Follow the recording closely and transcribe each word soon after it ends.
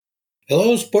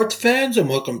Hello, sports fans, and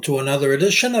welcome to another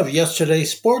edition of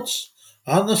Yesterday's Sports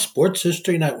on the Sports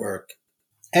History Network.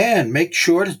 And make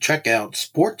sure to check out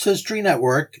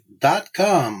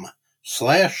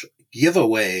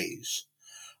sportshistorynetwork.com/giveaways.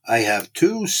 I have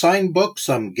two signed books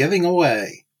I'm giving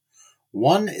away.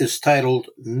 One is titled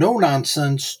No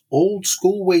Nonsense Old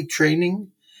School Weight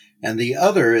Training, and the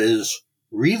other is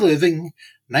Reliving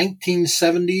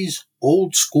 1970s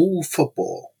Old School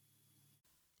Football.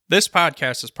 This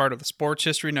podcast is part of the Sports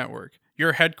History Network,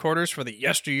 your headquarters for the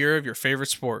yesteryear of your favorite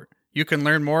sport. You can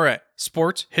learn more at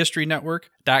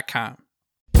sportshistorynetwork.com.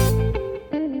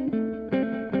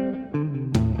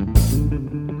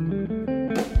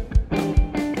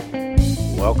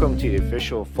 Welcome to the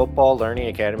official Football Learning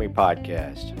Academy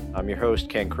podcast. I'm your host,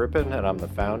 Ken Crippen, and I'm the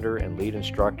founder and lead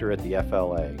instructor at the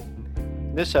FLA.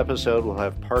 In this episode, we'll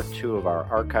have part 2 of our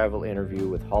archival interview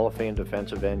with Hall of Fame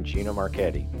defensive end Gino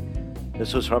Marchetti.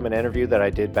 This was from an interview that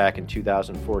I did back in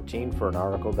 2014 for an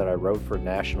article that I wrote for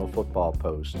National Football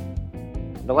Post.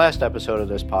 In the last episode of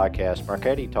this podcast,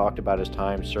 Marchetti talked about his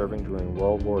time serving during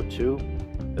World War II,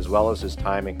 as well as his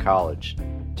time in college.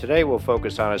 Today we'll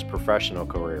focus on his professional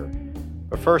career.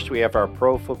 But first we have our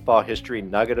Pro Football History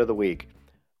Nugget of the Week,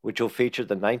 which will feature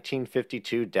the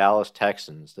 1952 Dallas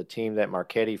Texans, the team that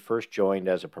Marchetti first joined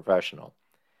as a professional.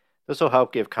 This will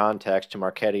help give context to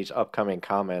Marchetti's upcoming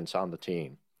comments on the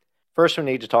team. First, we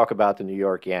need to talk about the New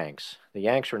York Yanks. The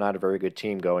Yanks were not a very good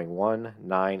team, going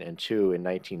 1-9-2 in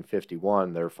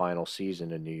 1951, their final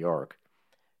season in New York.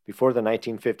 Before the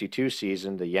 1952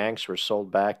 season, the Yanks were sold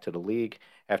back to the league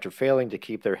after failing to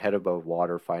keep their head above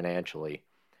water financially.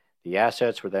 The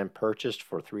assets were then purchased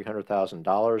for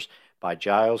 $300,000 by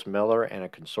Giles Miller and a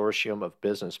consortium of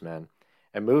businessmen,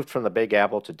 and moved from the Big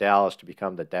Apple to Dallas to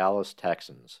become the Dallas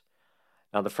Texans.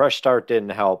 Now, the fresh start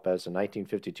didn't help, as the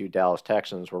 1952 Dallas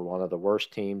Texans were one of the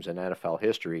worst teams in NFL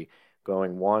history,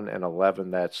 going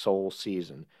 1-11 that sole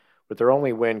season, with their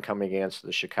only win coming against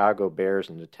the Chicago Bears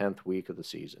in the 10th week of the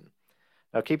season.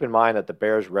 Now, keep in mind that the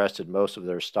Bears rested most of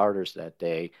their starters that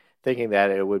day, thinking that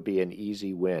it would be an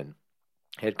easy win.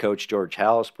 Head coach George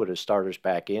Halas put his starters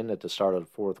back in at the start of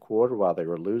the fourth quarter while they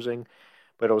were losing,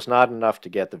 but it was not enough to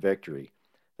get the victory.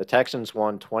 The Texans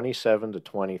won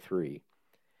 27-23.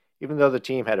 Even though the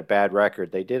team had a bad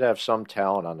record, they did have some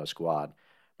talent on the squad.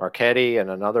 Marchetti and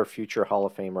another future Hall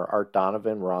of Famer, Art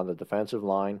Donovan, were on the defensive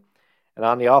line, and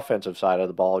on the offensive side of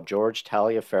the ball, George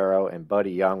Taliaferro and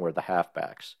Buddy Young were the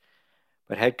halfbacks.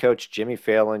 But head coach Jimmy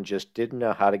Phelan just didn't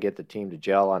know how to get the team to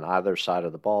gel on either side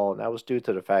of the ball, and that was due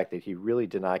to the fact that he really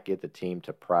did not get the team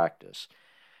to practice.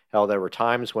 Hell, there were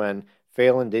times when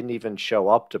Phelan didn't even show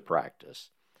up to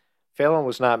practice. Phelan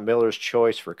was not Miller's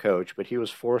choice for coach, but he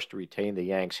was forced to retain the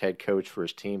Yanks head coach for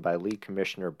his team by league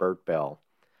commissioner Bert Bell.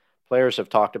 Players have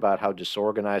talked about how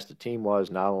disorganized the team was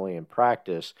not only in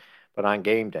practice, but on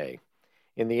game day.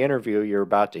 In the interview you're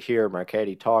about to hear,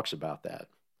 Marchetti talks about that.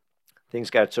 Things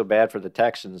got so bad for the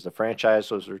Texans, the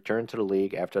franchise was returned to the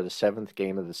league after the 7th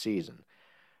game of the season.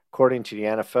 According to the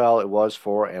NFL, it was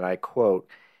for, and I quote,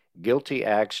 guilty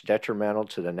acts detrimental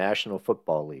to the National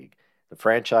Football League. The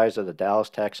franchise of the Dallas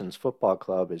Texans Football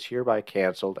Club is hereby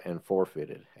canceled and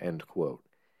forfeited, end quote.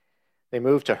 They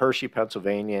moved to Hershey,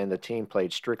 Pennsylvania, and the team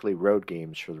played strictly road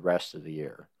games for the rest of the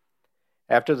year.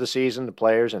 After the season, the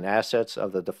players and assets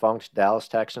of the defunct Dallas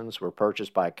Texans were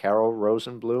purchased by Carroll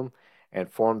Rosenblum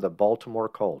and formed the Baltimore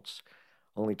Colts.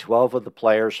 Only 12 of the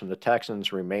players from the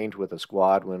Texans remained with the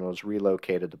squad when it was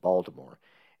relocated to Baltimore.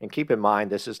 And keep in mind,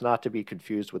 this is not to be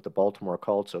confused with the Baltimore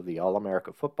Colts of the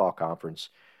All-America Football Conference,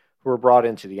 who were brought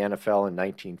into the NFL in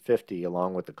 1950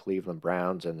 along with the Cleveland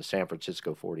Browns and the San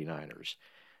Francisco 49ers.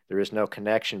 There is no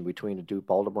connection between the two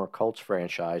Baltimore Colts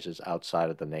franchises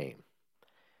outside of the name.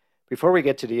 Before we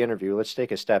get to the interview, let's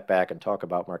take a step back and talk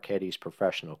about Marchetti's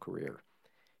professional career.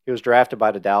 He was drafted by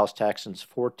the Dallas Texans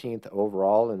 14th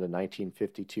overall in the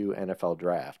 1952 NFL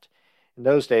Draft. In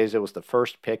those days, it was the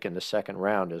first pick in the second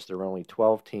round, as there were only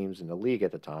 12 teams in the league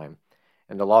at the time,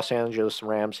 and the Los Angeles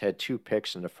Rams had 2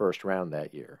 picks in the first round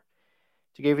that year.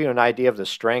 To give you an idea of the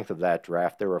strength of that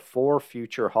draft, there were 4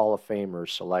 future Hall of Famers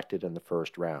selected in the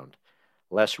first round.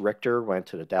 Les Richter went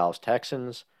to the Dallas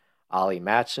Texans, Ollie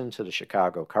Matson to the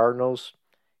Chicago Cardinals,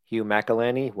 Hugh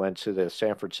McElhenney went to the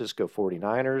San Francisco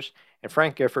 49ers, and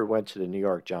Frank Gifford went to the New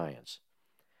York Giants.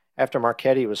 After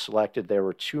Marchetti was selected, there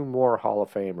were 2 more Hall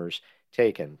of Famers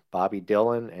taken, Bobby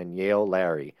Dillon and Yale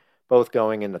Larry, both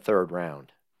going in the 3rd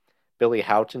round. Billy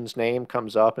Houghton's name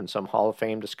comes up in some Hall of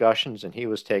Fame discussions, and he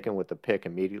was taken with the pick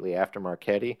immediately after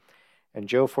Marchetti. And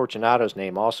Joe Fortunato's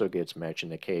name also gets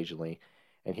mentioned occasionally,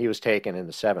 and he was taken in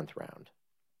the 7th round.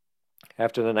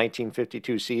 After the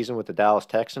 1952 season with the Dallas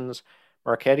Texans,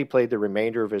 Marchetti played the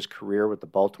remainder of his career with the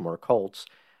Baltimore Colts,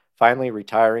 finally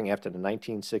retiring after the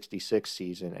 1966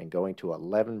 season and going to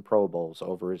 11 Pro Bowls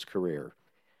over his career.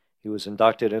 He was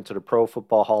inducted into the Pro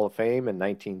Football Hall of Fame in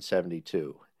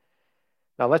 1972.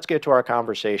 Now let's get to our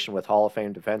conversation with Hall of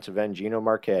Fame defensive end Gino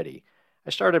Marchetti. I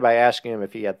started by asking him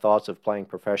if he had thoughts of playing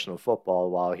professional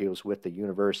football while he was with the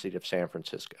University of San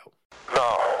Francisco.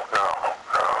 No.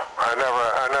 I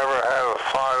never had a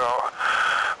thought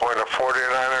when the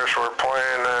 49ers were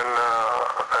playing in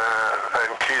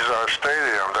Kezar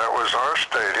Stadium. That was our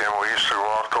stadium. We used to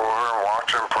walk over and watch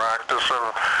them practice and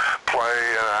play,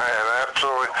 and I had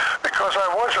absolutely, because I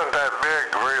wasn't that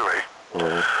big, really.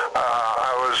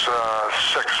 I was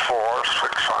 6'4",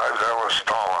 6'5", that was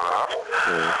tall enough.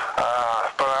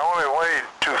 But I only weighed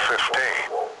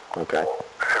 215. Okay.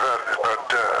 But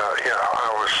the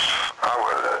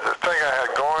thing I had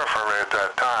going for me at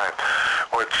that time,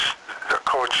 which the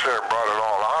coach there brought it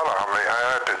all out on me, I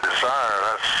had the desire,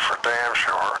 that's for damn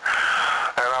sure.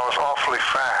 And I was awfully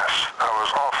fast. I was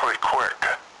awfully quick.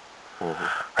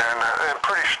 And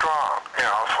pretty strong,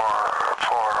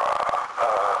 for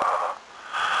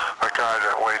a guy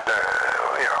that weighed that,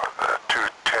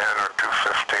 210 or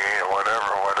 215 or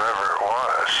whatever it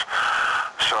was.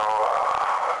 So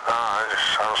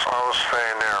I was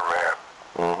staying there, man.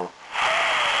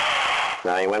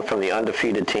 Now, you went from the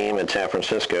undefeated team at San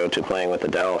Francisco to playing with the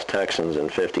Dallas Texans in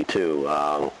 '52.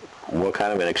 What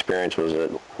kind of an experience was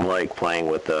it like playing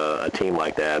with a team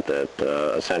like that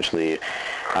essentially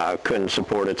couldn't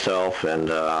support itself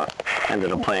and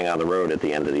ended up playing on the road at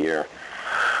the end of the year?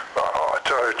 I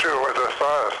tell you the truth, with the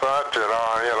thought that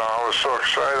I was so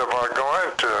excited about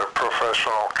going to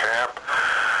professional camp,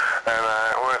 and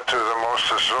I went to the most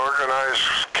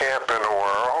disorganized camp in the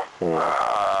world.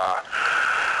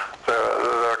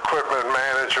 The equipment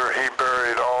manager, he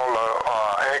buried all the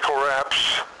ankle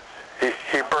wraps.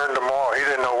 He burned them all. He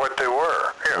didn't know what they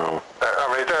were. I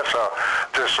mean, that's how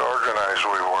disorganized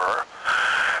we were.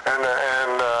 And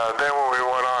then when we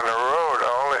went on the road,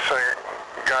 the only thing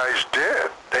guys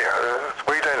did,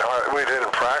 we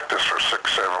didn't practice for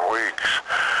 6-7 weeks.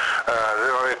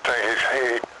 The only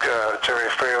thing Jimmy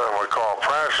Phelan would call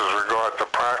practice, we'd go out to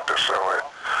practice, and we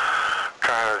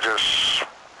kind of just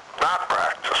not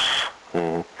practice.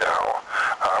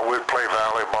 We'd play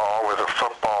volleyball with a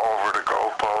football over the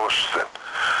goalpost, and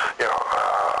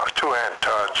two-hand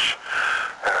touch.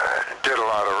 Did a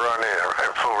lot of running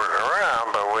and fooling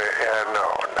around, but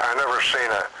I never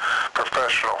seen a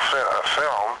professional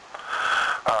film.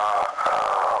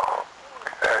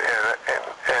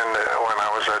 And when I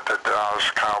was at the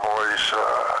Dallas Cowboys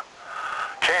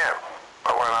camp,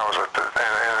 when I was at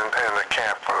in the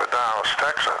camp for the Dallas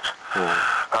Texans,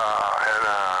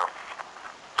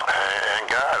 and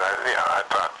God,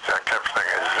 I kept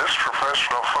thinking, is this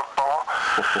professional football?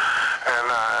 And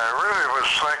I really was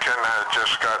thinking, I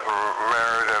just gotten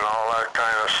married and all that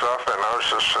kind of stuff, and I was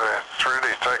just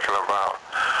really thinking about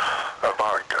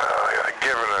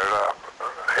giving it up,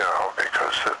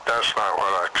 because that's not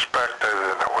what I expected,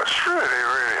 and it was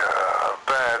really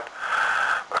bad.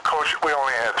 Coach, we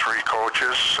only had 3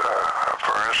 coaches,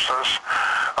 for instance.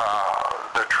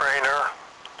 The trainer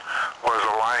was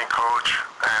a line coach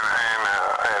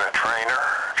and a trainer.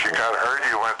 If you got hurt,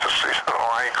 you went to see the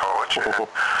line coach.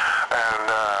 And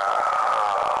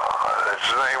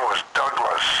his name was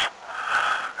Douglas.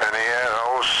 And he had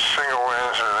those single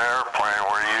engine airplane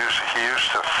where he used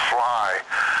to fly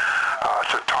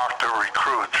to talk to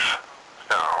recruits.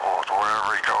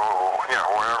 Wherever he go,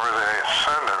 wherever they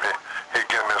send him, he'd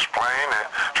get in his plane and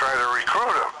try to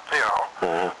recruit him,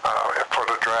 for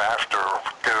the draft or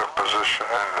get a position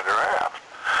in the draft.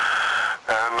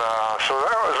 And so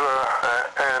that was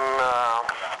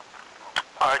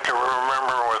I can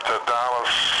remember with the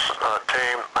Dallas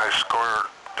team, I scored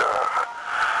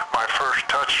my first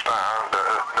touchdown that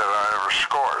I ever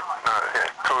scored,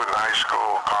 including high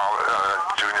school, college,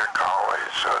 junior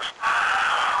college,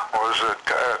 was at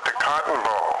the Cotton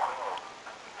Bowl.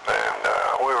 And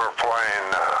we were playing,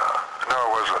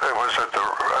 it was at the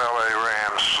LA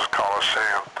Rams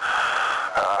Coliseum.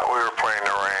 We were playing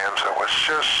the Rams. It was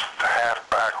just a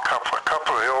halfback. A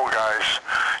couple of the old guys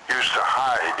used to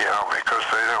hide, because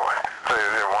they didn't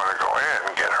want to go in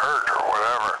and get hurt or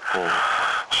whatever.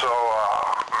 So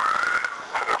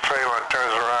Phelan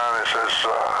turns around and says,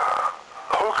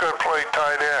 "Who could play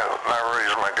tight end?" And I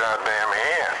raised my goddamn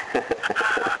hand.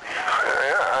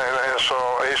 And so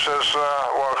he says,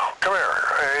 "Well, come here."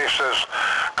 And he says,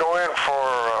 "Go in for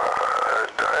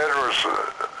Edwards."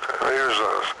 He was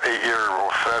an 8-year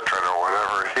veteran or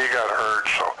whatever. He got hurt,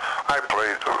 so I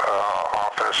played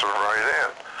offensive right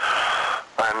end.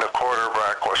 And the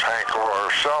quarterback was Hank Roy,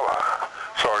 Marcella.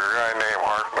 So a guy named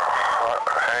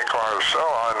Hank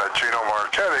Marcella and Gino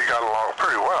Marchetti got along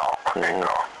pretty well, you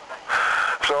know.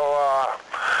 So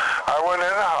I went in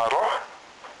a huddle,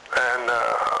 and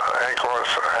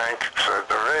Hank said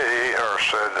to me,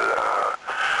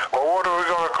 well, what are we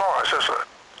going to call?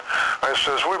 I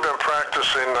says, we've been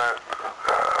practicing that,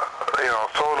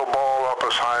 throw the ball up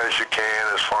as high as you can,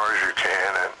 as far as you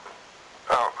can, and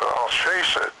I'll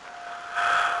chase it.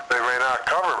 They may not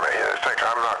cover me. They think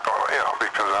I'm not going to,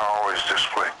 because I always just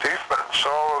play defense. So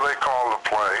they called the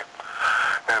play,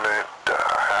 and it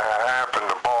happened.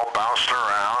 The ball bounced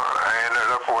around, and I ended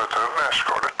up with it, and I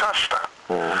scored a touchdown.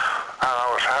 And I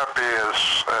was happy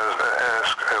as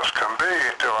can be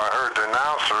until I heard the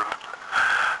announcer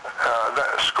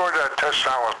that scored that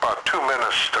touchdown with about 2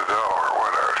 minutes to go, or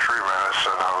whatever, 3 minutes,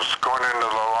 and I was going into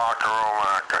the locker room,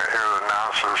 and I could hear the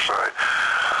announcer say,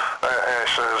 it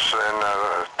says,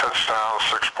 touchdown,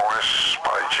 6 points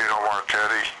by Gino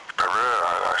Marchetti.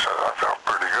 I said, I felt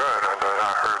pretty good. And then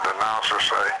I heard the announcer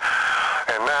say,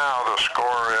 and now the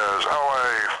score is LA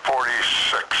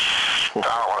 46,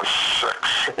 Dallas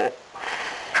 6.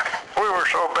 We were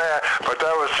so bad, but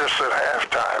that was just at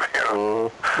halftime,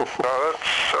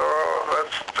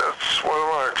 That's one of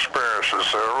my experiences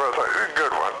there. It was a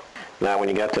good one. Now, when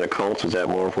you got to the Colts, was that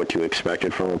more of what you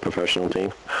expected from a professional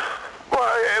team? Well,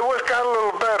 it got a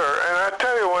little better, and I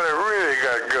tell you when it really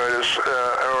got good is,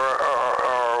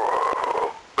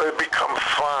 it become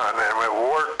fun, and we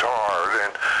worked hard,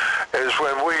 and is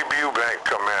when Weeb Eubank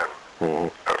come in.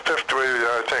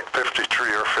 I think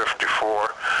 53 or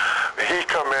 54. He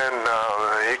come in,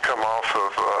 he come off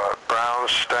of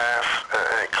Brown's staff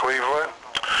in Cleveland,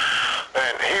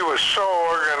 and he was so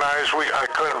organized, I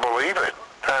couldn't believe it.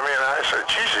 I mean, I said,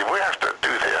 geez, we have to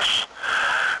do this.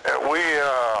 And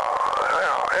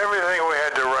everything we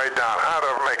had to write down, how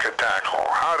to make a tackle,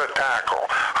 how to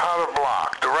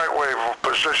block, the right way of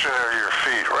position of your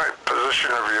feet, right position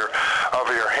of your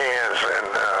hands, and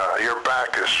your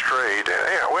back is straight.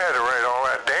 And we had to write all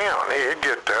that down. He'd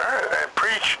get there and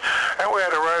preach, and we had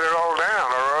to write it all down,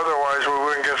 or otherwise we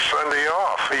wouldn't get Sunday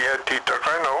off. He took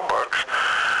our notebooks,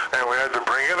 and we had to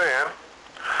bring it in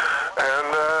and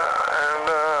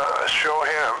show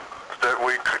him that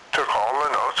we took all the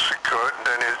notes he could, and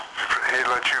then he'd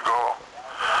let you go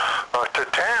to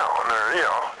town, or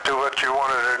do what you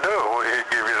wanted to do. He'd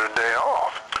give you the day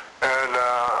off, and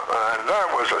that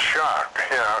was a shock,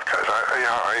 because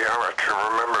I can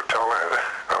remember telling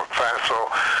Fatso,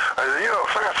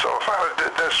 Fatso, if I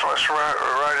did this much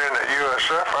right in at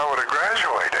USF, I would have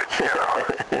graduated,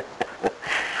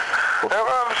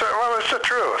 Well, it's the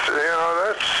truth.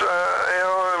 That's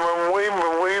when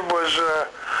we was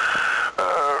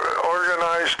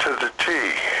organized to the T,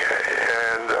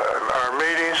 and our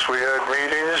meetings, we had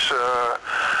meetings,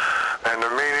 and the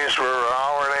meetings were an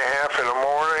hour and a half in the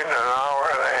morning, an hour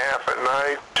and a half at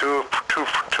night, two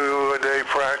a day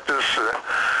practice,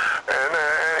 and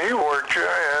he worked you,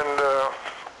 and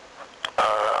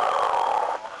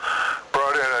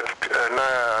brought in a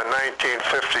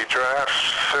 1950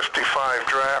 drafts, 55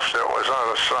 drafts that was on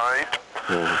the site.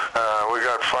 We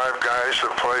got 5 guys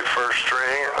that played first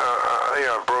string,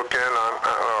 broke in on,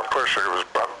 of course it was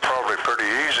probably pretty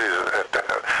easy at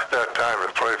that time to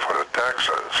play for the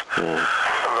Texans.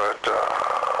 But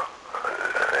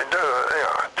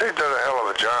they did a hell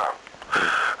of a job.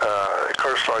 Of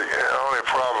course, the only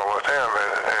problem with him,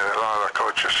 and a lot of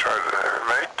coaches try to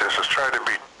make this, is try to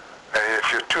be, and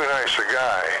if you're too nice a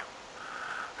guy,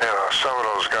 some of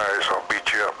those guys will beat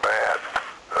you up bad.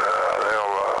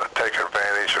 They'll take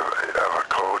advantage of a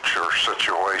coach or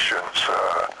situations.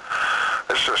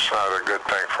 It's just not a good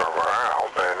thing for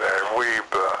morale. And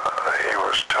he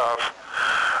was tough.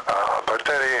 But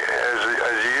then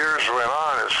as years went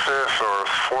on, his 5th or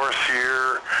 4th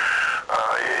year,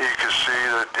 you could see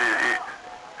that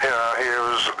he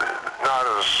was not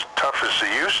as tough as he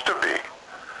used to be.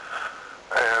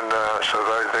 And so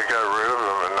they got rid of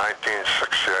him in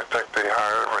 1960. I think they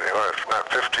hired him when he left, not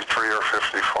 53 or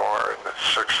 54. And in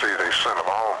 60, they sent him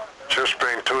home. Just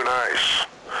being too nice.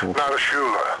 Not a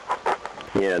Shula.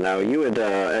 Yeah, now you had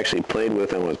actually played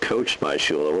with and was coached by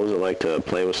Shula. What was it like to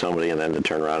play with somebody and then to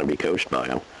turn around and be coached by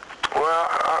him? Well,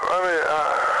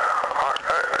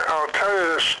 I'll tell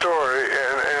you this story,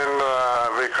 and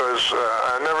because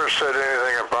I never said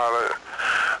anything about it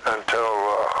until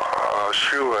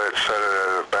Shula had said it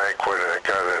at a banquet and it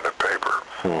got in the paper.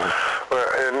 Well,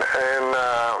 and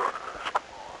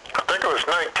I think it was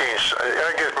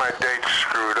I get my dates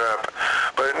screwed up,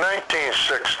 but in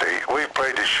 1960, we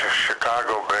played the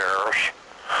Chicago Bears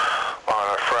on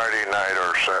a Friday night. And,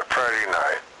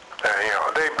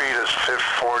 they beat us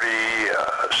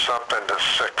 46-0. something to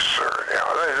 6, or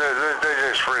they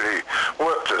just really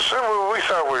whipped us. And we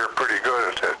thought we were pretty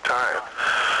good at that time.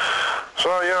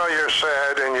 So you're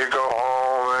sad, and you go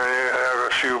home and you have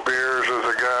a few beers with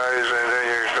the guys, and then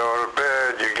you go to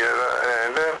bed.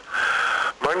 And then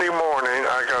Monday morning,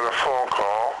 I got a phone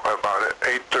call about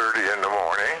 8:30 in the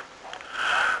morning,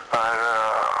 and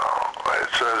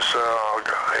it says,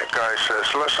 a guy says,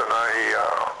 listen,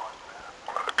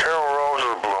 Carol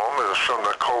Rosenblum is from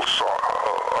the Colts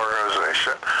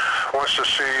organization, wants to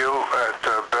see you at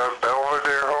the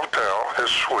Belvedere Hotel, his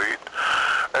suite,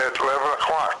 at 11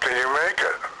 o'clock. Can you make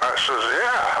it? I says,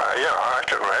 yeah, I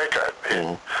can make it.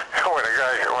 Mm-hmm. When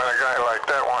a guy like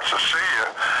that wants to see you,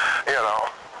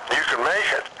 you can make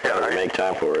it. Make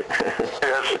time for it.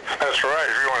 Yes, that's right.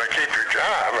 If you want to keep your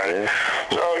job. Yeah.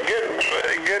 So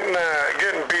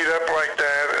getting beat up like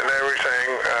that and everything.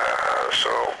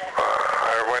 So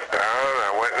I went down and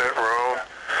I went in that room,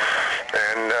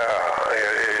 and he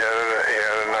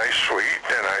had a nice suite,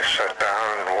 and I sat down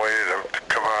and waited him to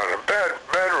come out of the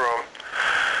bedroom,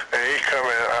 and he come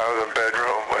in out of the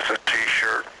bedroom with a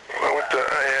T-shirt.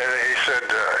 And he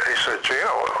said,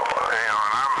 Gino, and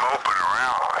I'm moping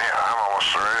around. I'm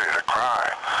almost ready to cry,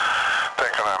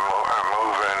 thinking I'm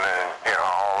moving and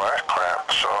all that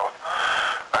crap. So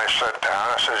I sat down.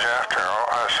 I says, yeah, Carol.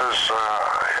 I says,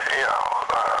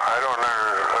 I don't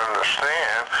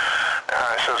understand. And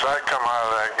I says, I come out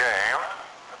of that game.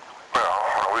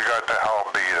 Well, we got the hell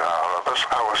beat out of us.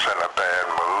 I was in a bad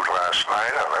mood last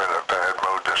night. I'm in a bad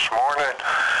mood this morning,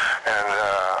 and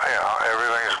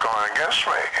everything's going against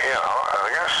me. I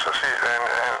guess, and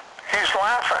he's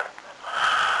laughing.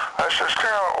 I says,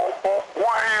 Carol,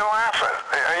 why are you laughing?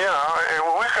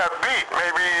 We got beat.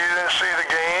 Maybe you didn't see the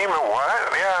game or what?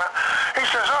 Yeah. He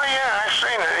says, oh yeah, I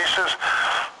seen it. He says,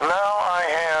 now I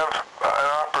have an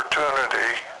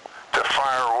opportunity to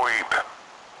fire Weeb.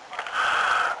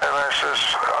 And I says,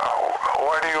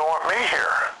 why do you want me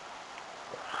here?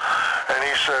 And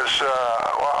he says,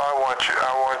 well, I want you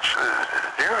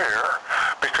here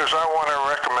because I want a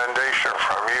recommendation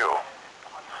from you.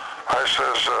 I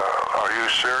says, are you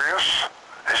serious?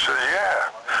 He says, yeah.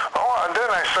 Oh, and then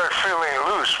I start feeling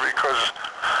loose because,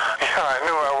 I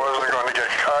knew I wasn't going to get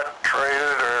cut,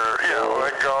 traded, or,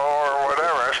 let go or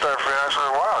whatever. I said,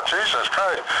 wow, Jesus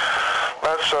Christ,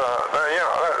 that's,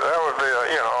 that would be, a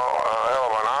hell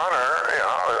of an honor,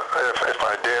 if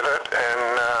I did it, and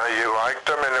you liked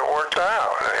them and it worked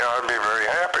out. I'd be very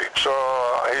happy. So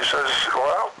he says,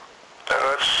 well,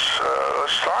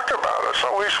 let's talk about it.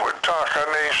 So we would talk, and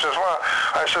he says, well,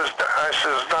 I says,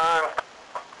 Don,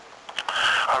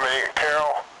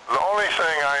 Carol, the only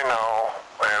thing I know,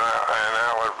 and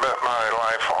I would bet my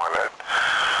life on it,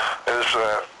 is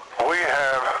that we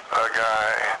have a guy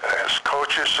that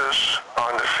coaches us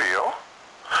on the field.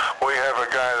 We have a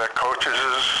guy that coaches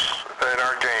us in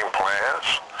our game plans.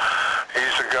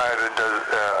 He's a guy that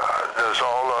does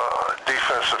all the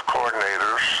defensive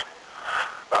coordinators'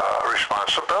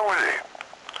 responsibility.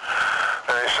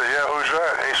 And he said, yeah, who's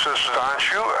that? He says, Don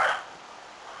Shula.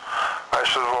 I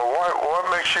said, well, what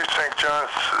makes you think John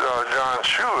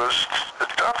Shula's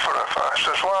tough enough? I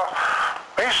says, well,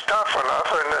 he's tough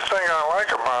enough, and the thing I like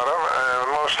about him,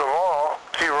 and most of all,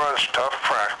 he runs tough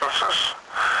practices.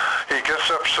 He gets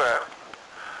upset,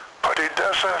 but he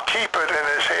doesn't keep it in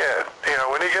his head.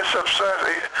 When he gets upset,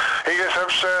 he gets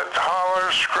upset,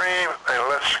 hollers, scream, and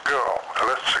lets it go.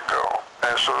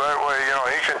 And so that way,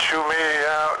 he can chew me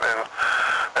out, and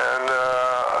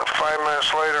 5 minutes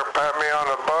later, pat me on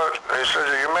the butt. He says,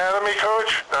 are you mad at me,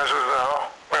 Coach? I said, no.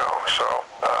 So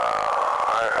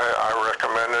I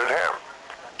recommended him.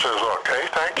 He says, okay,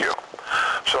 thank you.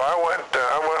 So I went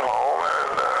home,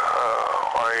 and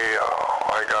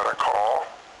I got a call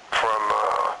from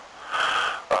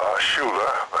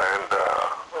Shula, and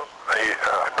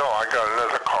I got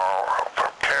another call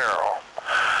from Carol.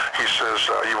 He says,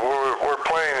 we're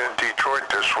playing in Detroit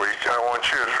this week. I want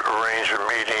you to arrange a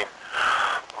meeting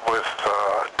with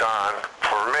Don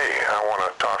for me. I want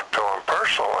to talk to him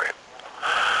personally.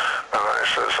 And I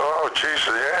says, oh,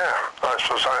 Jesus, yeah. I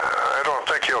says, I don't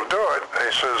think he'll do it.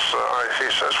 He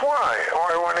says, why?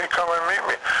 Why wouldn't he come and meet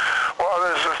me? Well,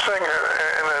 there's a thing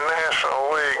in the National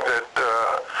League that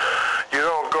you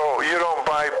don't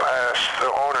bypass the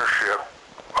ownership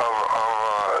of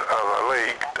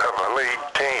a league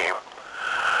team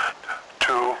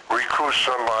to recruit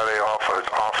somebody off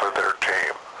of their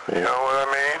team. You know what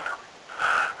I mean?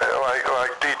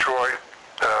 Like Detroit.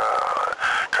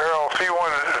 Carol, if he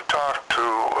wanted to talk to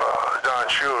Don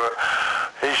Shula,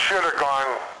 he should have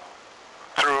gone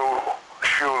through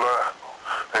Shula,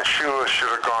 and Shula should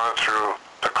have gone through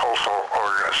the Coastal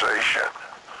organization.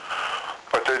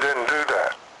 But they didn't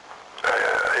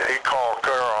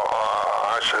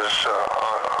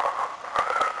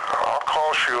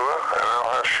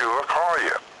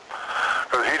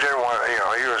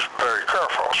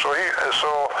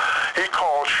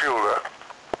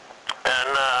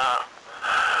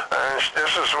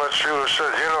what Shula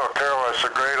said. Carol, it's a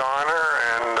great honor,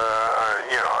 and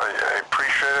I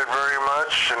appreciate it very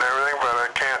much and everything, but I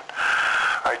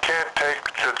can't take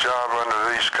the job under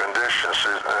these conditions.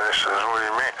 And I says, what do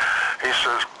you mean? He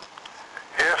says,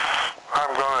 if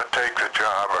I'm going to take the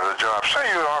job,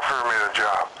 say you offered me the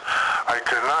job, I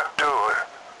could not do it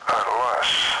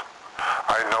unless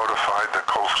I notified the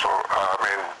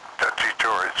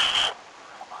Detroit's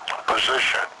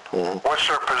position. Mm-hmm. What's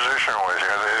their position with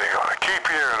you? Are they going to keep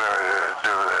you?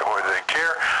 Would they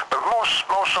care? But most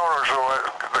owners will let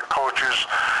the coaches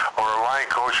or line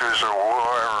coaches or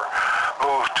whoever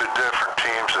move to different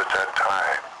teams at that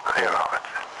time.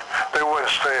 They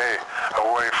wouldn't stay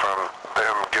away from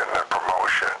them getting a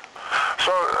promotion.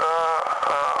 So,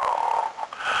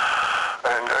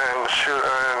 and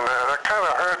that kind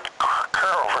of hurt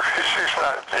Carol because she's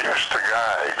not used to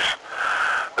guys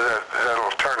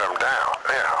that'll turn him down.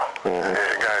 Mm-hmm.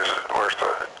 The guy's worth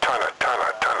a ton of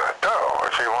dough.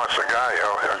 If he wants a guy,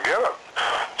 he'll get him.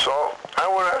 So I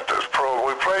went at this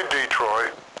we played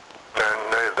Detroit, and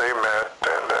they met,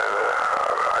 and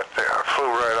I flew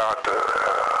right out to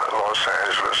Los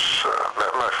Angeles,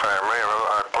 met my family, and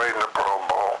I played in the Pro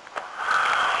Bowl.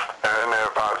 And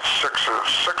at about 6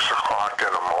 o'clock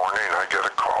in the morning, I get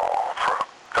a call from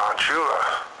Don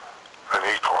Shula. And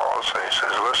he calls and he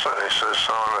says, listen, he says,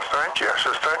 I want to thank you. I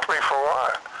says, thank me for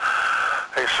what?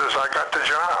 He says, I got the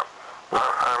job.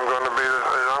 I'm going to be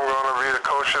the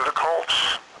coach of the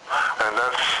Colts. And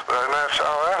that's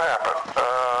how that happened.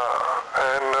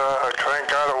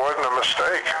 Thank God it wasn't a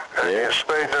mistake. And he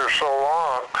stayed there so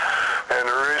long. And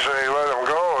the reason he let him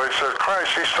go, he said,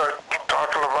 Christ, he started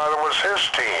talking about it was his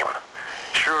team.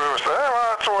 Sure was,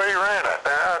 well, that's the way he ran it.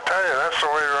 And I tell you, that's the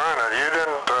way he ran it. You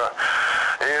didn't,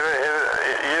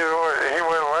 he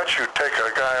wouldn't let you take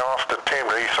a guy off the team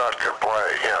that he thought could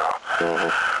play,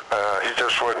 Mm-hmm. He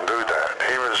just wouldn't do that.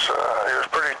 He was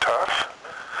pretty tough.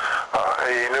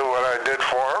 He knew what I did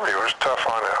for him. He was tough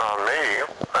on me,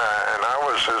 and I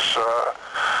was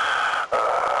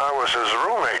his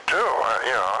roommate too.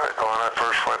 When I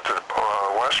first went to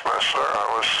Westminster, I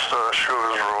was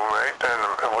Shula's roommate, and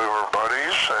we were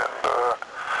buddies.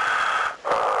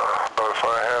 But if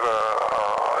I had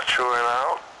a chewing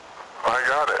out, I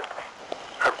got it.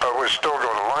 But we still go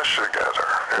to lunch together,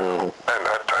 and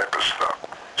that type of stuff.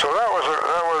 So that was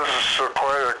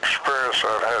quite an experience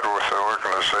I've had with the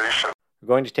organization. We're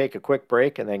going to take a quick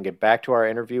break and then get back to our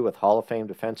interview with Hall of Fame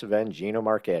defensive end Gino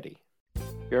Marchetti.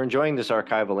 If you're enjoying this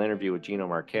archival interview with Gino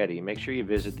Marchetti, make sure you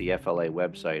visit the FLA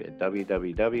website at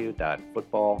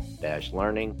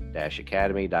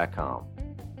www.football-learning-academy.com.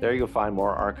 There you'll find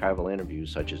more archival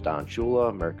interviews such as Don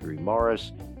Shula, Mercury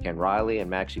Morris, Ken Riley, and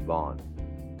Maxie Vaughn.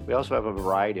 We also have a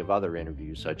variety of other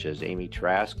interviews such as Amy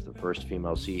Trask, the first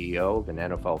female CEO of an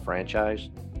NFL franchise.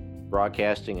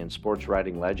 Broadcasting and sports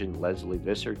writing legend Leslie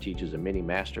Visser teaches a mini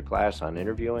masterclass on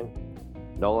interviewing.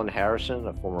 Nolan Harrison,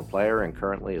 a former player and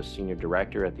currently a senior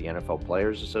director at the NFL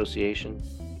Players Association.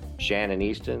 Shannon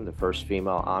Easton, the first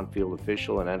female on-field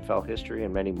official in NFL history,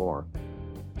 and many more.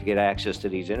 To get access to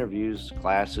these interviews,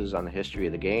 classes on the history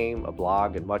of the game, a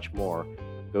blog, and much more,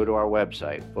 go to our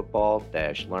website,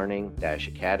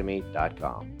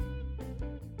 football-learning-academy.com.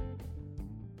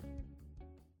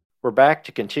 We're back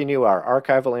to continue our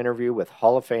archival interview with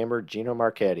Hall of Famer Gino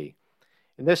Marchetti.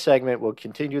 In this segment, we'll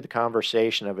continue the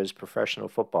conversation of his professional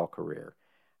football career.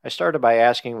 I started by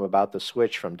asking him about the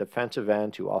switch from defensive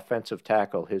end to offensive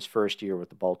tackle his first year with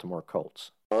the Baltimore Colts.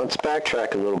 Well, let's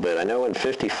backtrack a little bit. I know in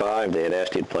 '55 they had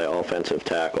asked you to play offensive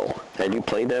tackle. Had you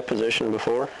played that position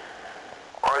before?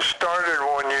 I started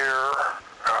 1 year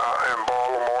in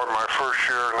Baltimore, my first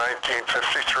year in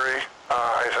 1953,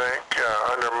 I think,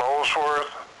 under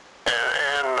Molesworth.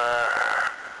 And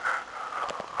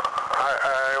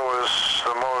I was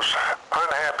the most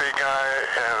unhappy guy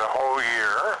in the whole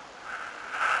year,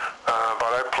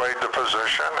 but I played the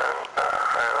position, and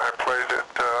I played it,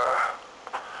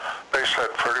 they said,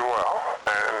 pretty well.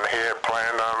 And he had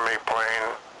planned on me playing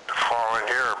the following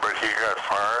year, but he got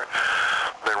fired.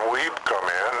 Then Weeb come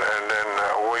in, and then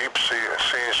Weeb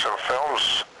seen some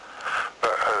films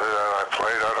that I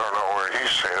played. I don't know where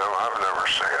he's seen them. I've never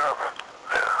seen them.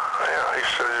 Yeah, he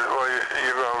said, well,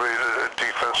 you're going to be the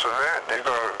defensive end. You're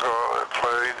going to go and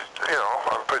play,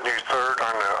 I'm putting you third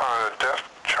on the depth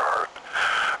chart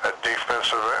at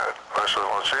defensive end. I said,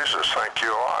 well, Jesus, thank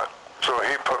you a lot. So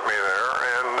he put me there,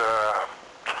 and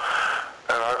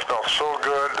I felt so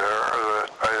good there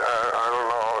that I don't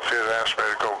know if he'd asked me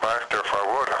to go back there if I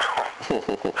would have.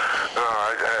 No,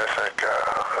 I think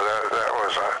that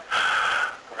was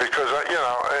because,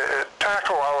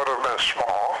 tackle I would have been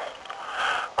small.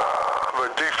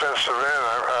 But defensive end,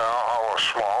 I was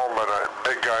small.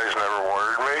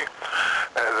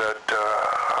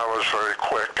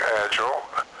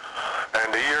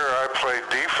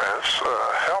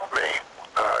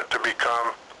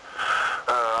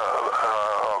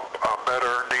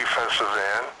 defensive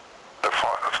end the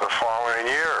following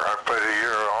year. I played a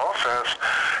year of offense,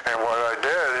 and what I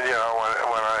did,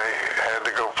 when I had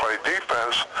to go play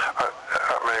defense,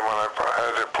 when I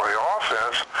had to play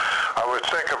offense, I would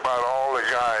think about all the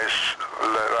guys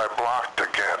that I blocked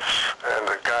against and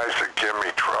the guys that give me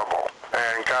trouble.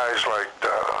 And guys like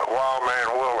Wild Man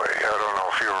Willie, I don't know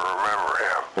if you remember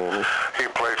him. Mm-hmm. He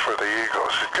played for the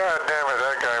Eagles. God damn it,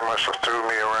 that guy must have threw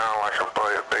me around like I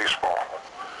played baseball.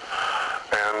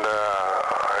 And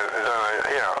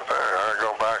I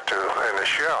go back to in the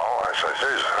shell. I said,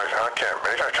 Jesus, I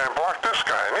can't block this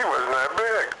guy, and he wasn't that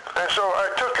big. And so I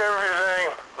took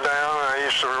everything down, and I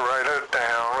used to write it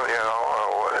down,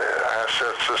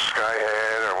 assets this guy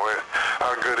had, or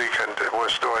how good he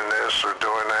was doing this or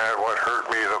doing that, what hurt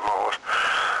me the most.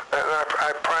 And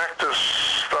I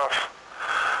practiced stuff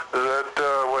that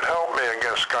would help me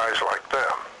against guys like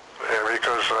them,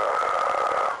 because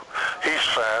he's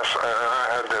fast, and I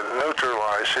had to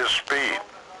neutralize his speed.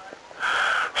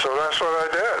 So that's what I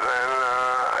did, and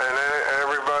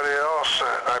everybody else.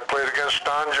 I played against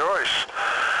Don Joyce.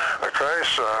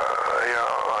 Christ,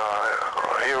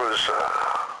 he was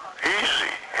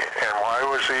easy, and why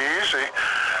was he easy?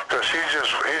 Because he just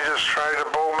tried to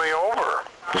bowl me over.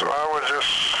 So I would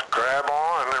just grab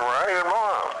on and ride him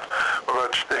on,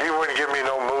 but he wouldn't give me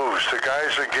no moves. The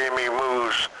guys that gave me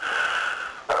moves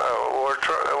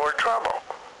were trouble.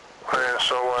 And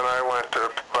so when I went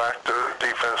back to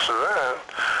defensive end,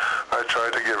 I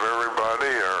tried to give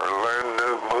everybody or learn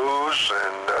new moves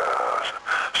and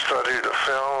study the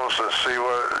films and see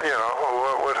what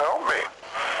would help me.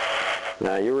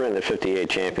 Now, you were in the 58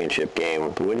 championship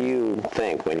game. What do you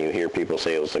think when you hear people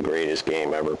say it was the greatest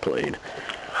game ever played?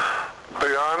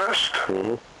 Be honest,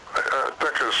 mm-hmm. I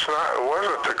think it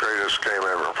wasn't the greatest game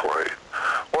ever played.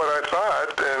 What I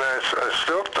thought, and I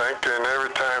still think, and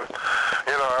every time,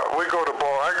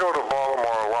 I go to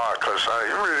Baltimore a lot because I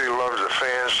really loved the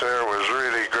fans there. It was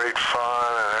really great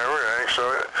fun and everything. So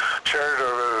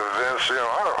charitable events,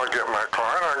 I'll get in my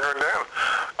car and I'll go down.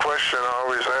 Question I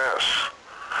always ask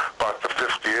about the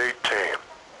 58 team.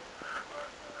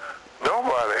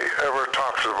 Nobody ever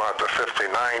talks about the 59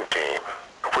 team.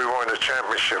 If we won the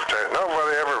championship team,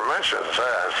 nobody ever mentions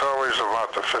that. It's always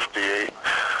about the 58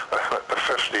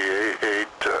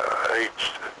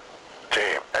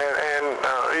 team. And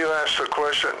you asked the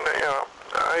question,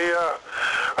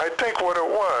 I think what it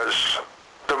was,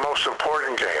 the most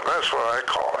important game. That's what I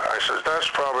call it. I said, that's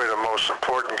probably the most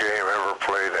important game ever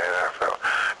played in the NFL.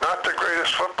 Not the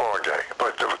greatest football game,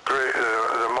 but the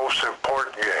most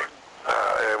important game.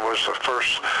 It was the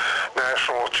first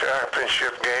national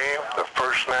championship game, the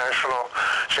first national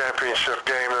championship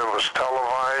game that was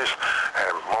televised,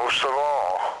 and most of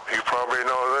all, you probably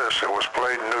know this, it was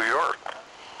played in New York.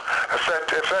 If that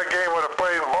game would have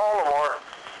played in Baltimore,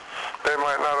 they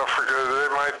might not have forgotten. They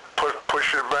might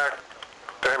push it back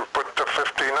and put the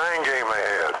 59 game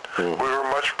ahead. We were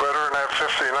much better in that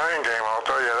 59 game, I'll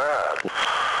tell you that.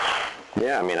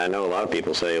 Yeah, I know a lot of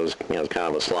people say it was kind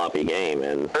of a sloppy game,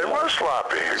 and it was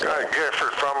sloppy.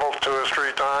 Gifford fumbled 2 or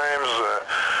 3 times.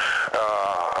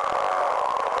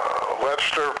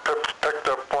 Webster picked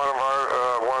up one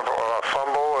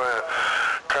fumble, and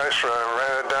Kaiser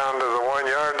ran it down to the 1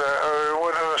 yard. It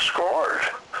wouldn't have scored.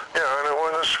 And it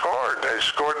wouldn't have scored. They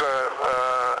scored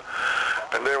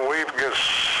and then Weave gets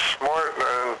smart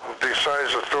and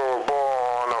decides to throw a ball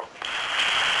on a.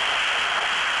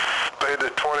 They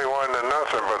did 21-0,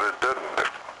 but it didn't. It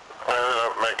ended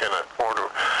up making it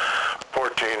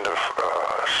 14-7.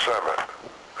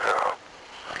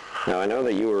 Now, I know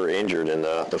that you were injured in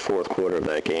the fourth quarter of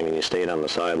that game, and you stayed on the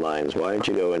sidelines. Why did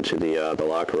you go into the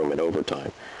locker room in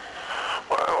overtime?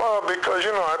 Well, because,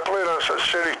 I played on such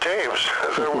shitty teams.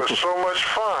 It was so much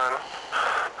fun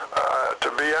to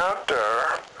be out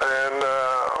there, and,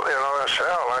 I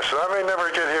said, I may never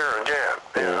get here again,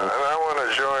 and I want to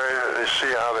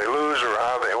see how they lose or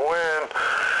how they win.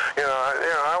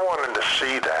 I wanted to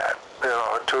see that,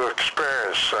 to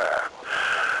experience that,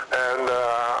 and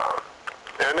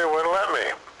they wouldn't let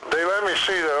me. They let me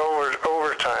see the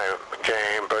overtime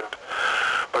game, but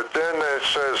then it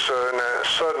says in a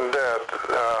sudden death,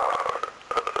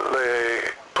 they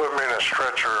put me in a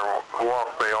stretcher and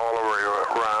walked me all the way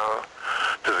around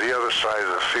to the other side of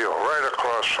the field, right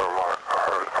across from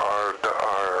our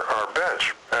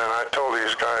bench. And I told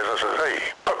these guys, I said,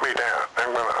 hey, put me down.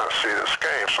 I'm going to see this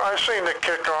game. So I seen the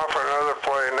kickoff, another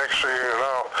play. Next thing you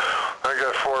know, I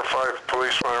got 4 or 5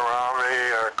 policemen around me,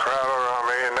 a crowd around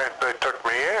me, and they took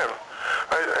me in.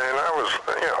 And I was,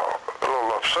 a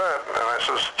little upset. And I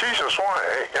says, Jesus, why?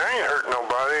 I ain't hurt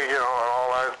nobody, and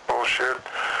all that bullshit.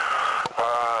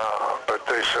 But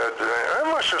they said,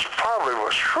 and which is probably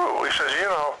was true, he says, you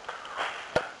know,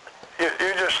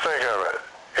 you just think of it.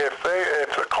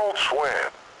 If the Colts win,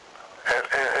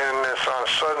 and it's on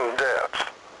sudden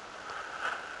death,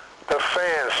 the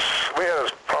fans, we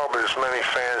had probably as many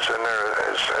fans in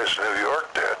there as New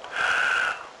York did.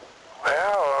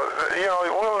 Well, you know,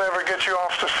 we'll never get you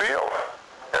off the field.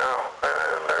 You know,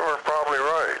 and they were probably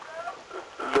right.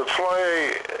 The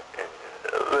play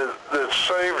that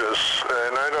saved us,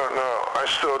 and I don't know, I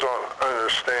still don't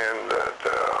understand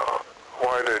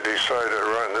why they decided to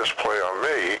run this play on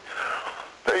me.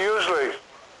 They usually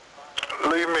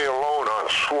leave me alone on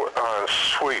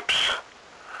sweeps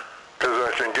because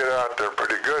I can get out there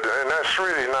pretty good, and that's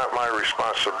really not my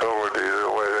responsibility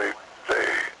the way they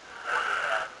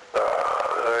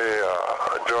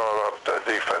draw up the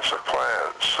defensive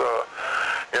plans. So,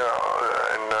 you know,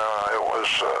 and it was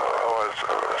a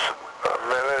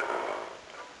minute and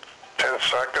 10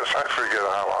 seconds. I forget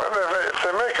how long. If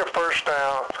they make a first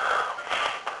down,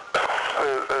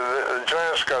 the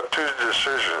Giants got two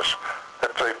decisions.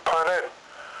 If they punt it,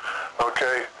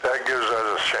 okay, that gives us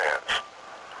a chance.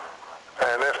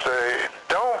 And if they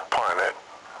don't punt it,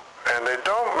 and they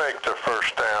don't make the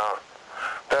first down,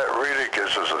 that really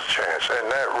gives us a chance.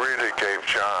 And that really gave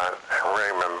John and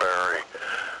Raymond Berry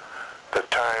the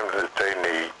time that they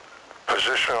need,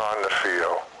 position on the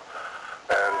field.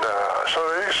 And so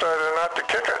they decided not to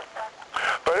kick it.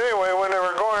 But anyway, when they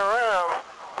were going around,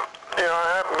 you know, I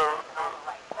happened to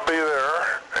be there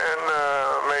and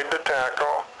made the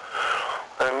tackle.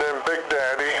 And then Big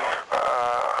Daddy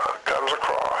comes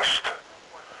across.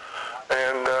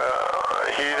 And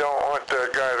he don't want the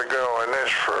guy to go an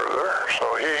inch further,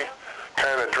 so he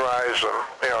kind of drives him,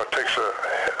 you know, takes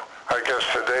I guess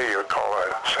today you would call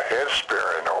it head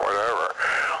spearing or whatever,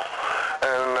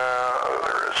 and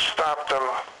stopped him,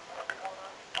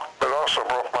 but also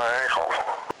broke my ankle.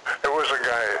 It was a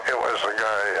guy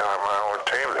on my own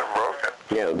team that broke it.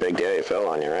 Yeah, the Big Daddy fell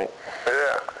on you, right?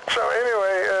 Yeah. So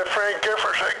anyway, Frank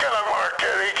Gifford said, "Get up,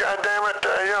 Marchetti, goddammit,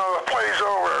 you know, the play's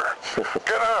over.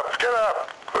 Get up.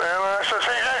 And I said,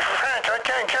 hey, Frank, I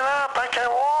can't get up. I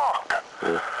can't walk.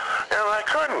 And I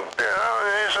couldn't, you know.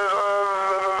 And he says,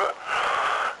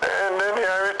 and then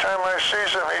every time I see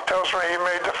him, he tells me he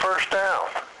made the first down.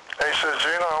 He says,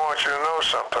 Gino, I want you to know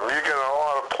something. You get a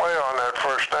lot of play on that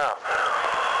first down.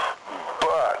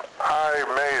 But I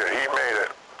made it. He made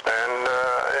it. And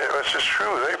it's just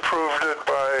true. They proved it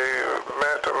by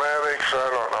mathematics. I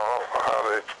don't know how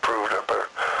they proved it, but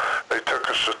they took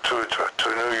us to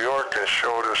New York and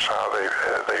showed us how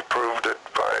they proved it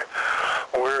by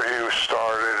where he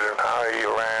started and how he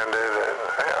landed,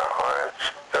 and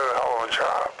did a hell of a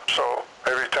job. So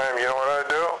every time, you know what I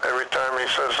do? Every time he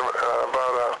says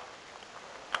about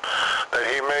that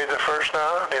he made the first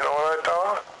down, you know what I tell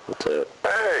him? What's it?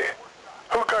 Hey,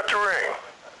 who got the ring?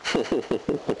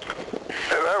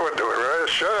 And that would do it, right?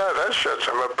 That shuts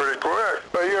him up pretty quick.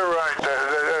 But you're right.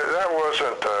 That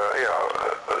wasn't, you know,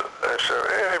 if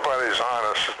anybody's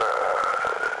honest,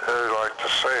 they like to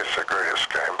say it's the greatest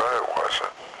game, but it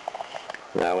wasn't.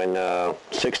 Now, in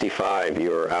 65,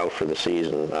 you were out for the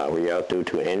season. Were you out due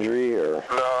to injury, or?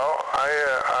 No, I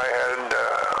had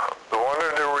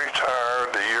wanted to retire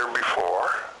the year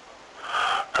before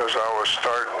because I was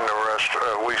starting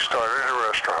we started a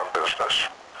restaurant business.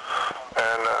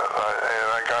 And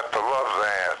I got to love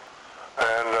that.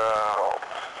 And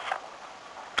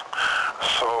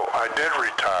so I did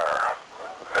retire.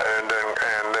 And then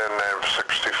in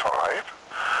 65,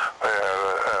 I had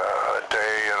a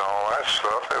day and all that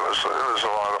stuff. It was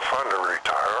a lot of fun to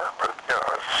retire, but you know,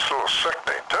 it's a little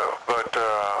sickening too. But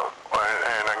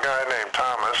and a guy named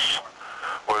Thomas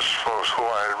was who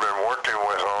I had been working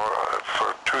with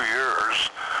for 2 years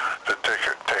to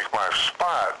take my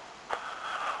spot.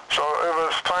 So it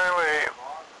was finally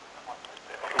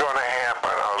going to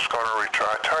happen. I was going to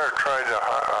retire. I tried to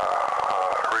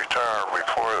retire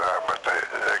before that, but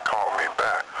they called me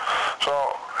back. So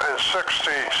in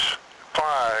 65,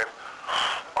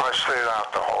 I stayed out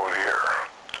the whole year,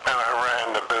 and I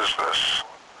ran the business.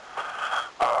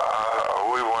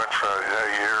 We went for a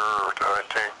year, I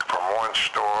think, from one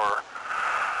store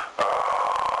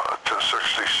to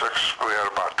 66. We had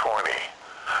about 20.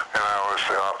 And I was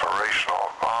the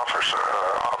operational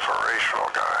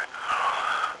guy.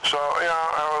 So, you know,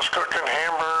 I was cooking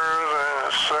hamburgers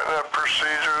and setting up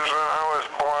procedures, and I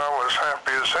was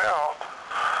happy as hell.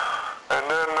 And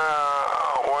then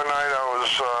one night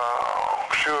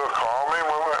Shua called me,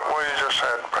 well, you just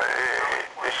had,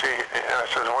 I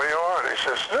said, what do you want? He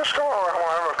says, just go over and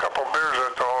we'll have a couple beers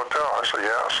at the hotel. I said,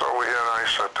 yeah. So we had a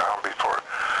nice sit down before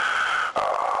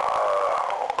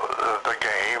the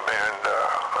game, and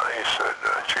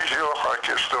like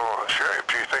you're still in shape.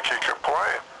 Do you think you can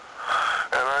play?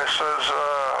 And I says,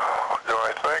 do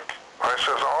I think? I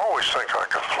says, I always think I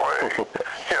can play.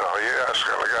 You're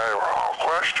asking the guy the wrong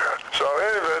question. So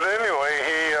anyway,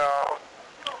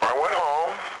 I went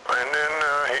home, and then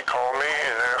he called me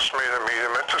and asked me to meet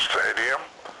him at the stadium.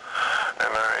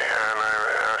 And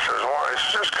I says, why? He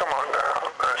says, just come on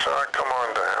down. I said, I come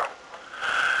on down.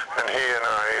 And he and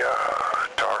I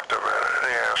talked a minute,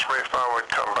 and he asked me if I would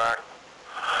come back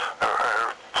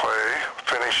and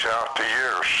finish out the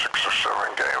year, 6 or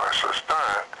 7 games. I says,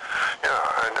 Don,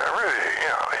 and I really,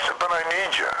 he said, but I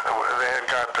need you. They had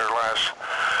got their last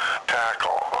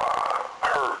tackle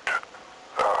hurt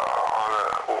on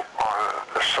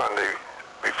the Sunday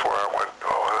before I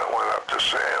went up to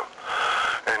see him,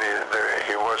 and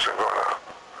he wasn't going to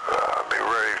be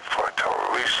ready until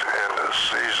at least the end of the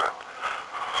season.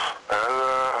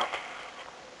 And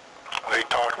they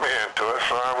talked me into it,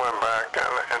 so I went back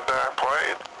and I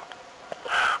played.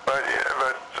 But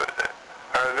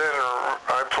then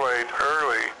I played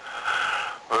early,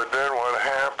 but then what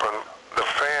happened, the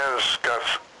fans got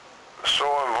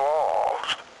so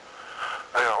involved.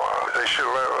 They should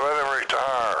let him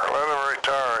retire. Let him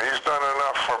retire. He's done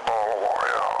enough for Baltimore.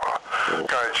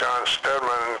 Guy John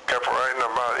Stedman kept writing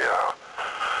about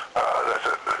that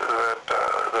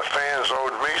the fans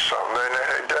owed me something.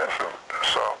 They didn't.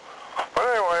 So, but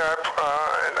anyway,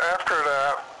 and after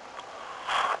that,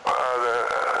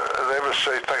 they would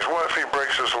say things. What if he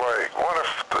breaks his leg? What if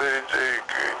he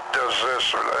does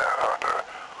this or that?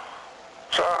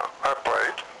 So I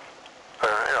played.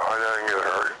 I didn't get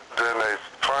hurt. Then they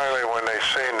finally, when they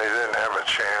seen they didn't have a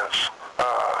chance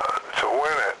to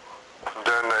win it,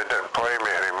 then they didn't play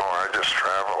me anymore. I just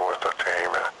traveled with the team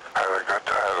and had a good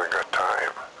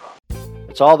time.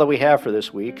 That's all that we have for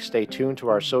this week. Stay tuned to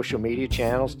our social media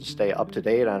channels to stay up to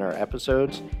date on our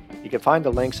episodes. You can find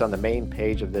the links on the main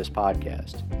page of this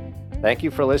podcast. Thank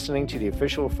you for listening to the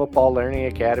official Football Learning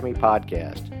Academy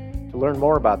podcast. To learn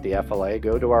more about the FLA,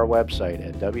 go to our website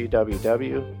at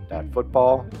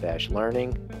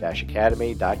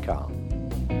www.football-learning-academy.com.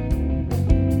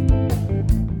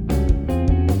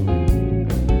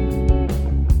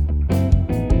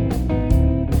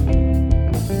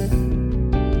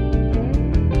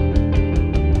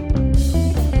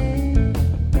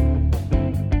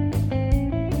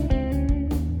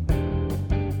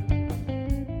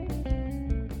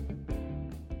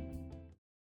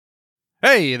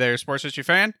 Hey there, sports history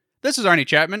fan. This is Arnie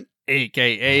Chapman,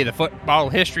 aka the Football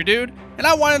History Dude, and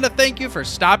I wanted to thank you for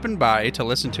stopping by to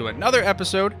listen to another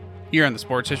episode here on the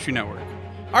Sports History Network.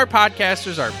 Our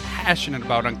podcasters are passionate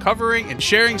about uncovering and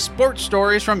sharing sports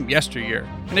stories from yesteryear.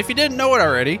 And if you didn't know it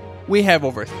already, we have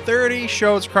over 30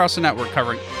 shows across the network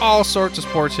covering all sorts of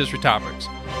sports history topics.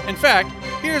 In fact,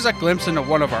 here's a glimpse into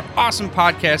one of our awesome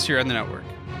podcasts here on the network.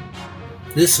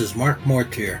 This is Mark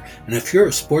Mortier, and if you're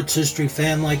a sports history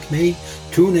fan like me,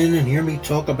 tune in and hear me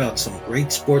talk about some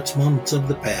great sports moments of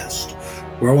the past.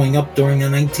 Growing up during the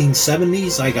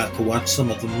 1970s, I got to watch some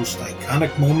of the most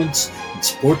iconic moments in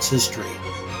sports history.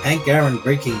 Hank Aaron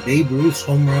breaking Babe Ruth's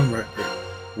home run record.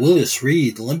 Willis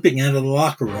Reed limping out of the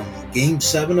locker room in Game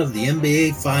 7 of the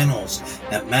NBA Finals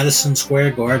at Madison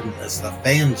Square Garden as the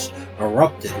fans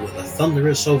erupted with a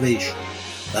thunderous ovation.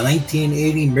 The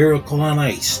 1980 Miracle on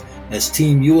Ice, as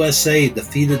Team USA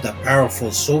defeated the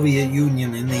powerful Soviet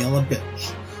Union in the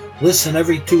Olympics. Listen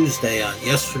every Tuesday on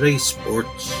Yesterday's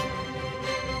Sports.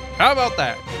 How about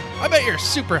that? I bet you're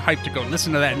super hyped to go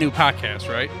listen to that new podcast,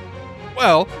 right?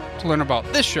 Well, to learn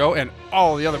about this show and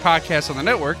all the other podcasts on the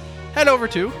network, head over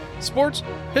to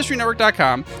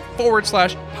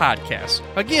sportshistorynetwork.com/podcast.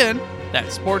 Again,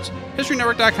 that's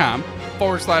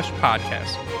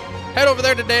sportshistorynetwork.com/podcast. Head over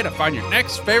there today to find your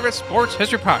next favorite sports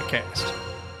history podcast.